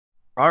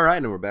Alright,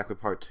 and we're back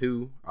with part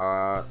 2,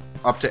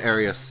 up to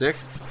Area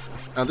 6.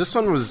 Now this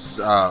one was,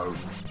 this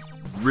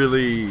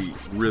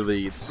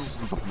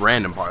is the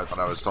random part that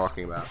I was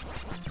talking about.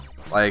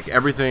 Like,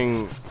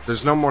 everything,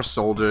 there's no more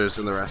soldiers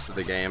in the rest of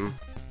the game.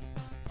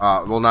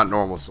 Well, not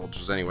normal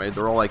soldiers anyway,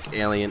 they're all like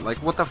alien, like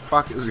what the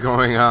fuck is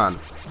going on?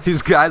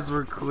 These guys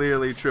were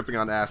clearly tripping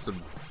on acid.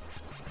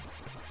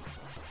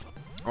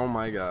 Oh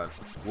my god,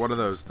 what are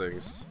those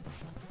things?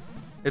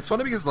 It's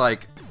funny because,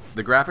 like,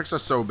 the graphics are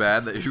so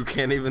bad that you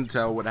can't even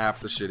tell what half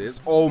the shit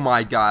is. Oh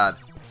my god.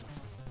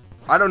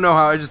 I don't know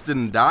how I just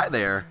didn't die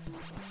there.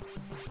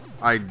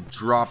 I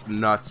dropped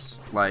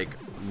nuts, like,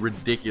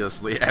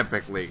 ridiculously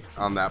epically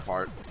on that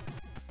part.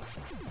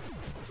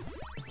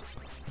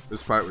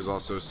 This part was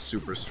also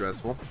super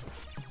stressful.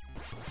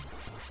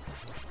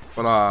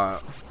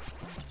 But,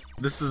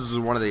 this is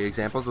one of the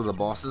examples of the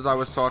bosses I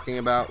was talking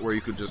about, where you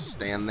could just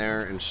stand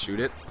there and shoot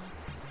it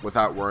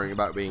without worrying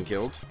about being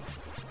killed.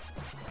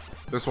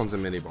 This one's a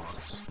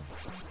mini-boss.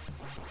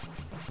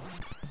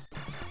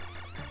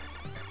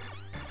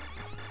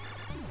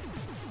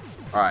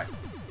 Alright.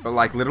 But,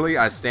 like, literally,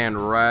 I stand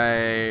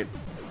right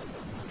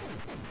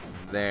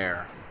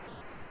there.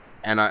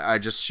 And I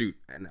just shoot,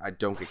 and I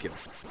don't get killed.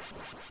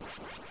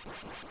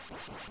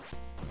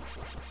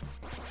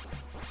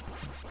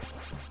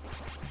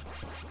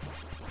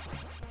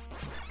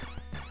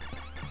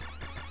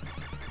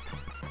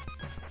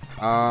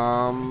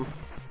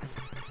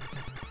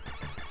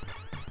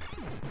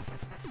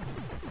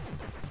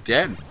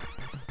 Dead.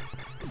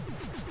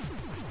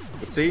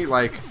 But see,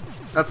 like,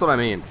 that's what I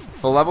mean.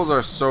 The levels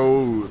are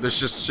so, there's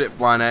just shit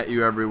flying at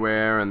you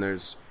everywhere, and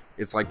it's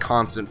like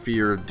constant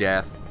fear of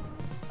death.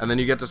 And then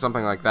you get to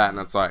something like that, and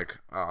it's like,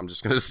 oh, I'm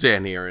just gonna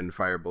stand here and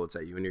fire bullets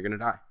at you, and you're gonna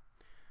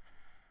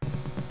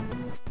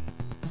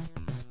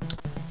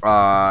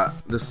die.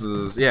 This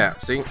is, yeah,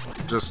 see?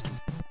 Just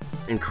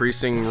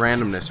increasing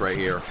randomness right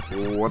here.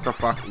 What the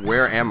fuck?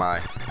 Where am I?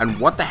 And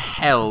what the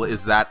hell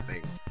is that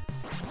thing?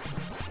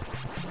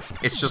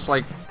 It's just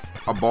like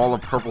a ball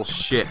of purple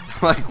shit.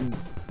 Like,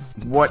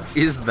 what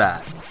is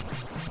that?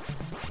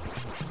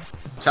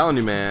 I'm telling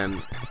you,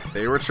 man,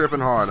 they were tripping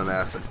hard on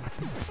acid.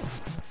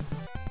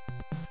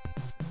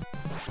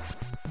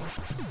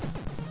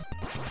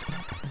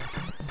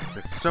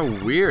 It's so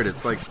weird.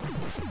 It's like,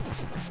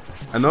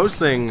 and those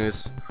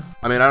things,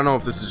 I mean, I don't know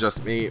if this is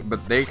just me,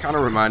 but they kind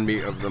of remind me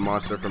of the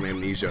monster from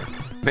Amnesia.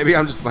 Maybe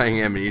I'm just playing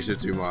Amnesia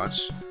too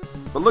much.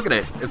 But look at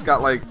it. It's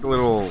got like a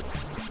little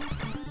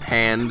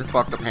hand,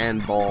 fucked up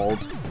hand,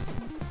 bald.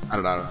 I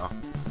don't know.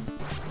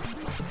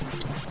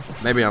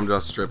 Maybe I'm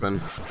just tripping.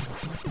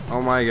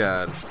 Oh my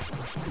god.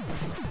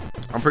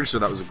 I'm pretty sure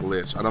that was a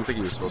glitch. I don't think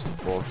he was supposed to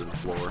fall through the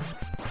floor.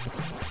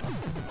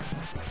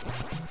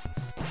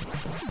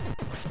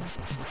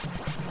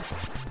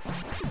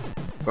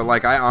 But,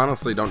 like, I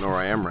honestly don't know where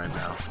I am right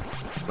now.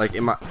 Like,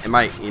 am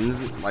I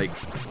in, like,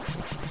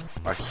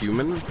 a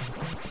human?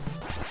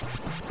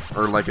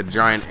 Or, like, a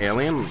giant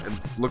alien? It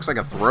looks like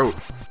a throat.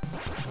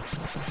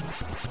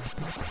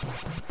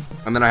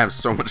 And then I have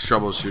so much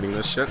trouble shooting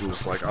this shit. I'm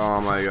just like, oh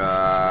my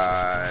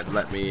god,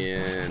 let me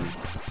in.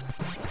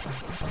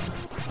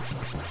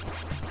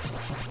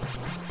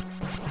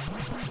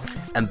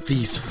 And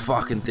these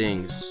fucking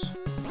things.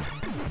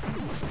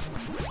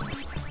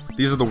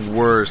 These are the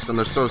worst, and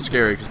they're so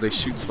scary because they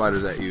shoot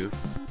spiders at you.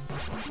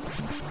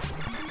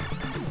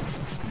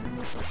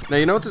 Now,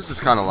 you know what this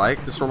is kind of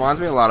like? This reminds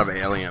me a lot of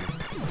Alien.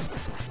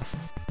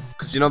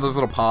 Because you know those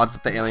little pods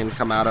that the aliens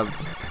come out of?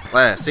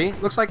 See?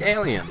 Looks like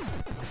Alien.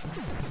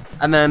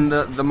 And then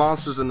the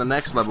monsters in the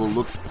next level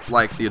look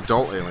like the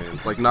adult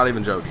aliens. Like, not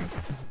even joking.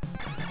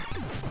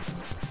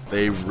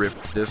 They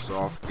ripped this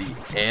off the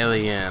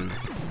Alien.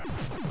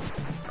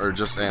 Or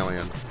just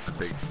Alien, I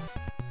think.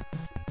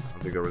 I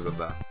don't think there was a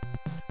that.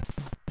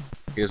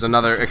 Here's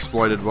another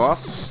exploited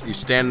boss. You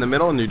stand in the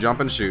middle and you jump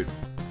and shoot.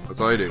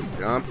 That's all you do.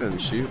 Jump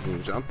and shoot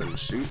and jump and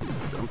shoot and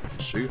jump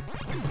and shoot.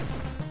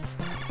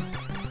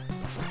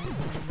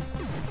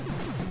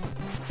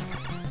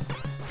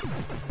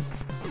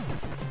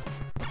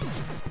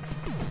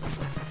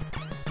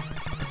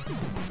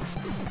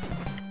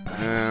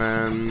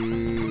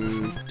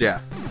 And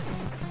death.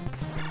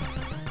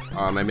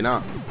 Maybe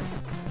not.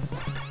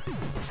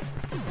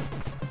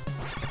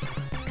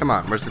 Come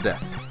on, where's the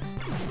death?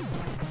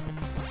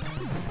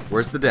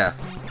 Where's the death?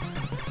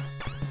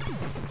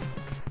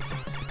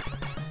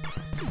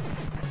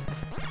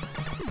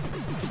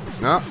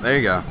 Oh, there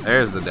you go.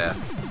 There's the death.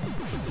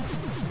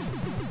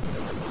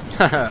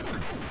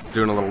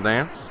 Doing a little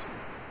dance.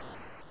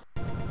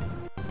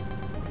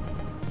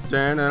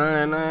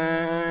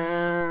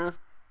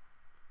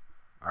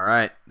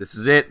 Alright, this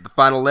is it. The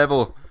final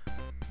level.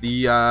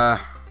 The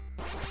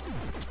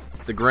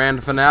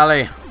grand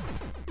finale.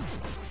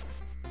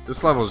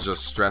 This level is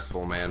just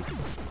stressful, man.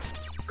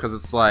 Because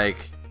it's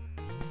like,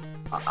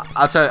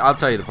 I'll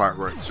tell you the part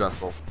where it's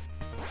stressful.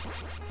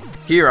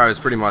 Here I was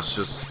pretty much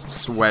just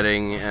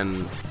sweating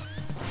and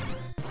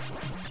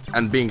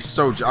being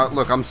so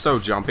look, I'm so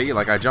jumpy,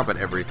 like I jump at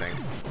everything.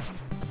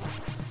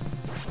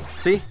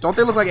 See? Don't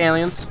they look like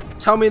aliens?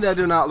 Tell me that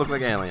do not look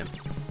like alien.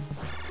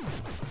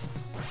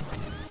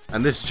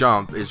 And this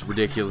jump is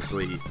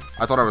ridiculously...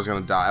 I thought I was gonna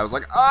die. I was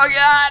like, oh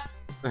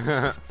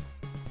god!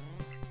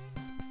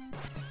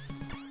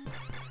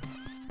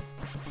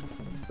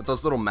 But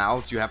those little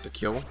mouths you have to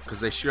kill, because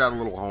they shoot out a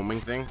little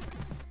homing thing.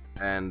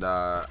 And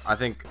I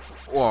think...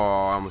 Whoa,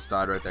 I almost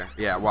died right there.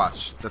 Yeah,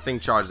 watch. The thing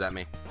charged at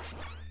me.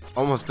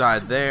 Almost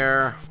died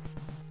there.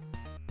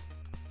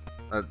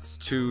 That's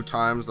 2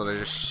 times that I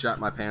just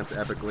shot my pants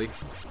epically.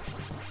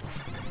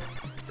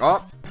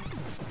 Oh!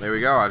 There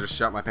we go, I just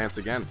shot my pants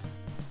again.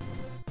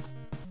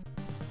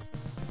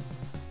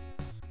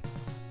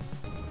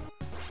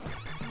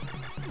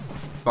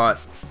 But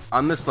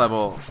on this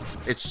level,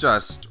 it's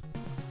just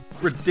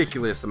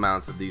ridiculous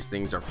amounts of these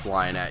things are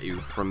flying at you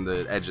from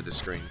the edge of the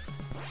screen.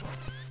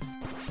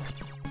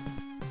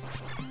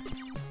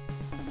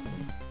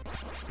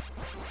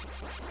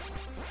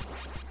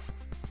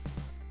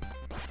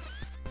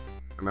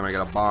 And then I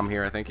got a bomb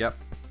here, I think, yep.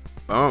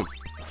 Boom.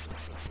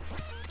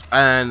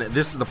 And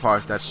this is the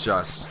part that's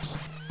just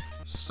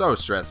so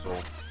stressful.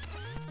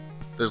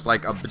 There's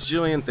like a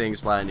bajillion things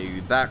flying at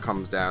you. That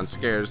comes down,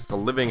 scares the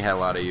living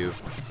hell out of you.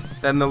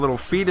 Then the little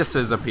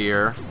fetuses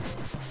appear.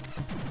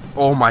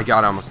 Oh my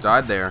god, I almost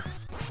died there.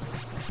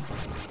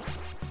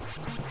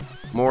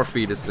 More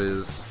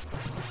fetuses.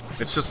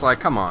 It's just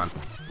like, come on.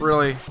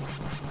 Really?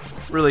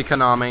 Really,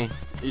 Konami?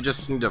 You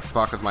just need to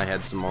fuck with my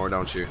head some more,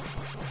 don't you?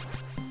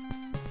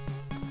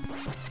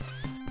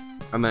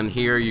 And then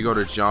here you go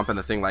to jump and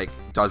the thing like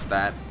does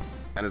that.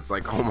 And it's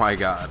like, oh my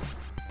god.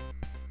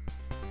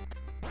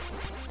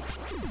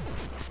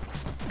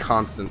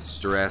 Constant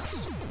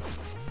stress.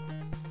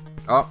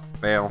 Oh,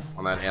 fail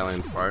on that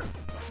alien's part.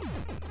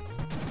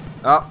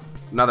 Oh,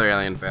 another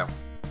alien fail.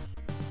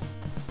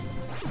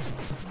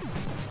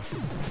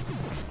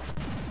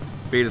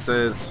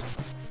 Fetuses.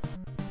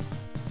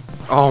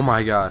 Oh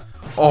my god.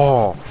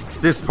 Oh,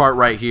 this part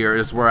right here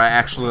is where I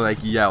actually like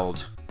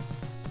yelled.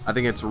 I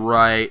think it's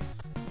right.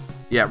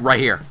 Yeah, right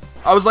here.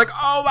 I was like,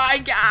 oh my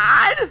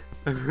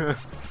god!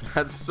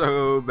 That's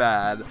so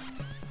bad.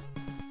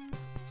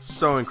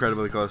 So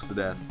incredibly close to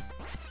death.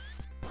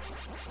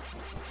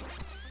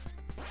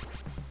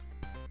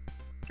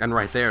 And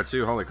right there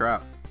too, holy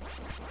crap.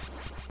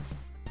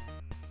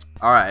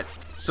 Alright,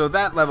 so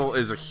that level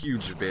is a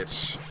huge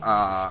bitch.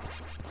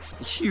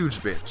 Huge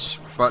bitch.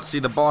 But see,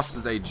 the boss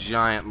is a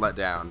giant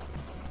letdown.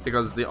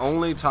 Because the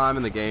only time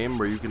in the game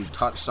where you can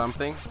touch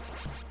something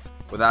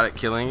without it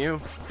killing you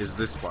is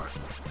this part.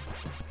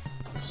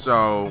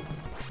 So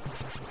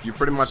you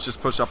pretty much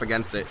just push up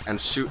against it and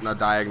shoot in a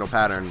diagonal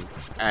pattern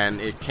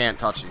and it can't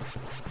touch you,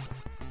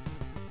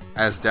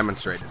 as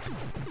demonstrated.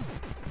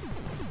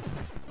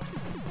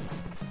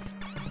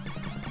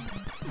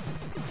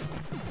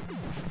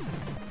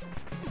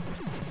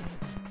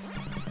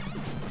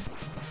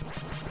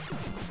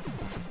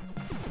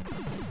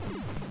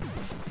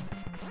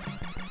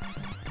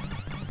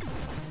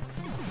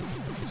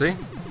 See?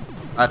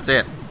 That's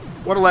it.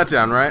 What a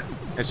letdown, right?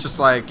 It's just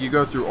like, you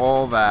go through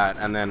all that,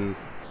 and then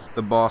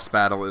the boss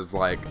battle is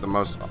like the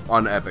most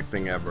unepic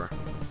thing ever.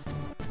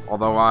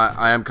 Although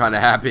I am kind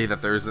of happy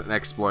that there's an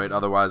exploit,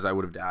 otherwise I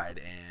would have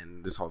died,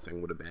 and this whole thing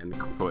would have been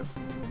kaput.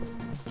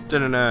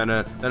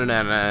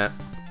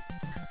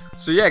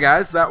 So yeah,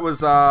 guys, that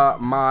was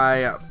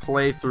my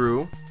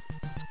playthrough,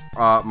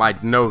 my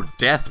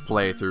no-death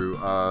playthrough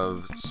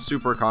of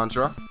Super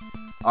Contra.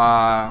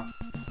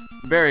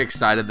 Very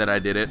excited that I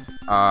did it.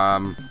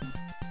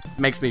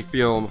 Makes me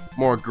feel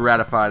more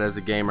gratified as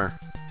a gamer.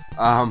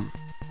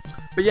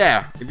 But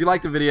yeah, if you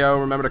liked the video,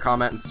 remember to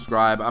comment and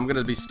subscribe. I'm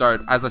gonna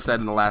as I said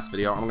in the last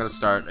video, I'm gonna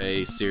start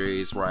a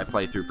series where I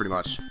play through pretty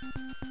much,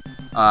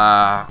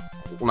 well,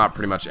 not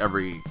pretty much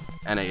every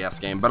NES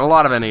game, but a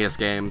lot of NES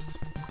games.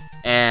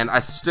 And I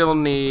still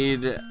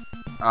need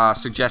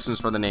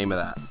suggestions for the name of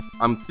that.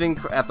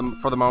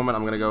 For the moment,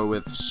 I'm gonna go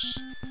with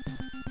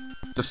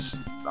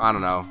I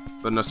don't know,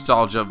 the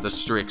Nostalgia of the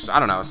Strix. I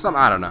don't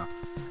know.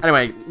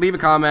 Anyway, leave a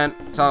comment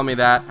telling me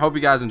that. Hope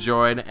you guys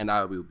enjoyed, and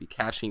I will be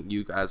catching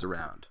you guys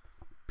around.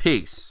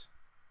 Peace.